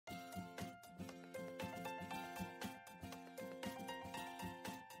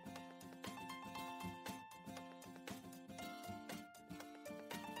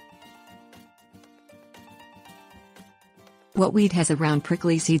What weed has a round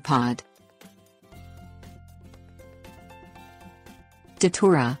prickly seed pod?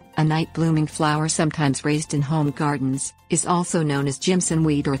 Datura, a night-blooming flower sometimes raised in home gardens, is also known as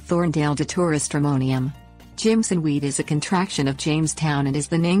Jimsonweed or Thornapple Datura stramonium. Jimsonweed is a contraction of Jamestown and is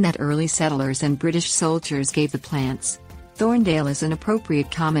the name that early settlers and British soldiers gave the plants. Thornapple is an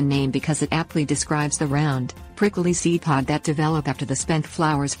appropriate common name because it aptly describes the round, prickly seed pod that develop after the spent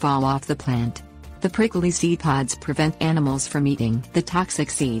flowers fall off the plant. The prickly seed pods prevent animals from eating the toxic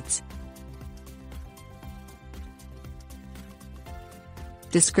seeds.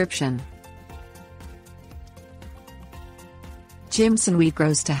 Description: Jimsonweed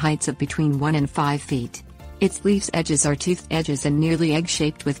grows to heights of between 1 and 5 feet. Its leaves edges are toothed edges and nearly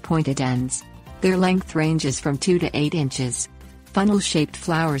egg-shaped with pointed ends. Their length ranges from 2 to 8 inches. Funnel-shaped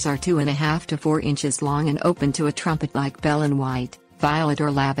flowers are 2.5 to 4 inches long and open to a trumpet-like bell in white, violet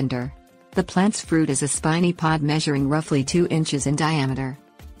or lavender. The plant's fruit is a spiny pod measuring roughly 2 inches in diameter.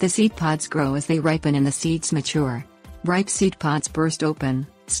 The seed pods grow as they ripen and the seeds mature. Ripe seed pods burst open,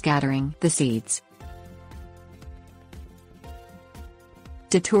 scattering the seeds.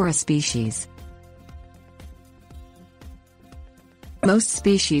 Datura species. Most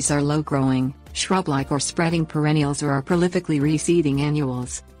species are low-growing, shrub-like or spreading perennials or are prolifically reseeding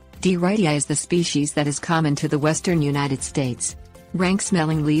annuals. Datura is the species that is common to the western United States.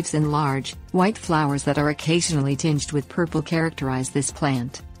 Rank-smelling leaves and large, white flowers that are occasionally tinged with purple characterize this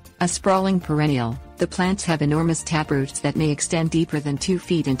plant. A sprawling perennial, the plants have enormous taproots that may extend deeper than 2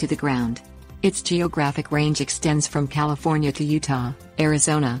 feet into the ground. Its geographic range extends from California to Utah,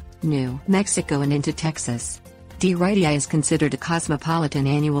 Arizona, New Mexico and into Texas. Datura is considered a cosmopolitan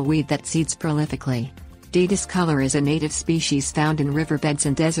annual weed that seeds prolifically. D. discolor is a native species found in riverbeds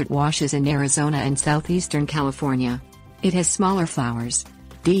and desert washes in Arizona and southeastern California. It has smaller flowers.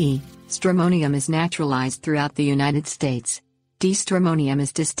 D. stramonium is naturalized throughout the United States. D. stramonium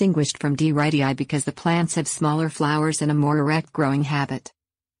is distinguished from Datura because the plants have smaller flowers and a more erect growing habit.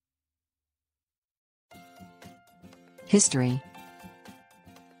 History.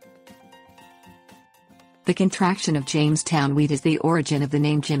 The contraction of Jamestown weed is the origin of the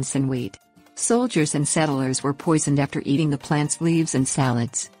name Jimsonweed. Soldiers and settlers were poisoned after eating the plant's leaves and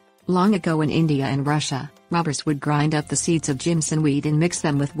salads. Long ago in India and Russia, robbers would grind up the seeds of Jimsonweed and mix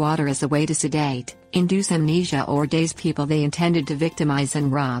them with water as a way to sedate, induce amnesia or daze people they intended to victimize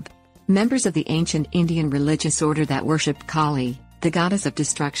and rob. Members of the ancient Indian religious order that worshipped Kali, the goddess of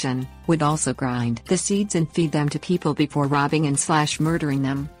destruction, would also grind the seeds and feed them to people before robbing and murdering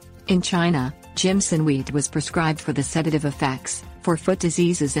them. In China, Jimsonweed was prescribed for the sedative effects, for foot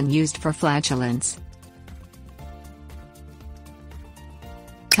diseases and used for flatulence.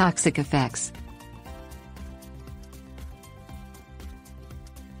 Toxic effects.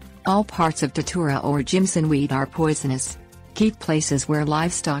 All parts of Datura or Jimsonweed are poisonous. Keep places where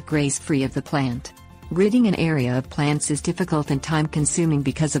livestock graze free of the plant. Ridding an area of plants is difficult and time-consuming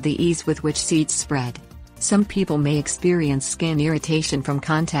because of the ease with which seeds spread. Some people may experience skin irritation from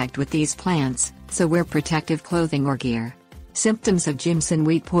contact with these plants, so wear protective clothing or gear. Symptoms of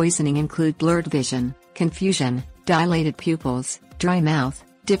Jimsonweed poisoning include blurred vision, confusion, dilated pupils, dry mouth,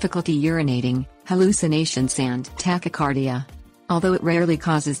 difficulty urinating, hallucinations and tachycardia. Although it rarely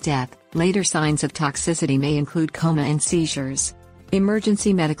causes death, later signs of toxicity may include coma and seizures.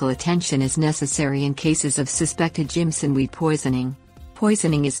 Emergency medical attention is necessary in cases of suspected Jimsonweed poisoning.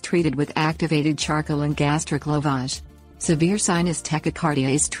 Poisoning is treated with activated charcoal and gastric lavage. Severe sinus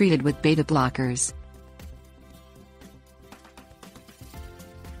tachycardia is treated with beta blockers.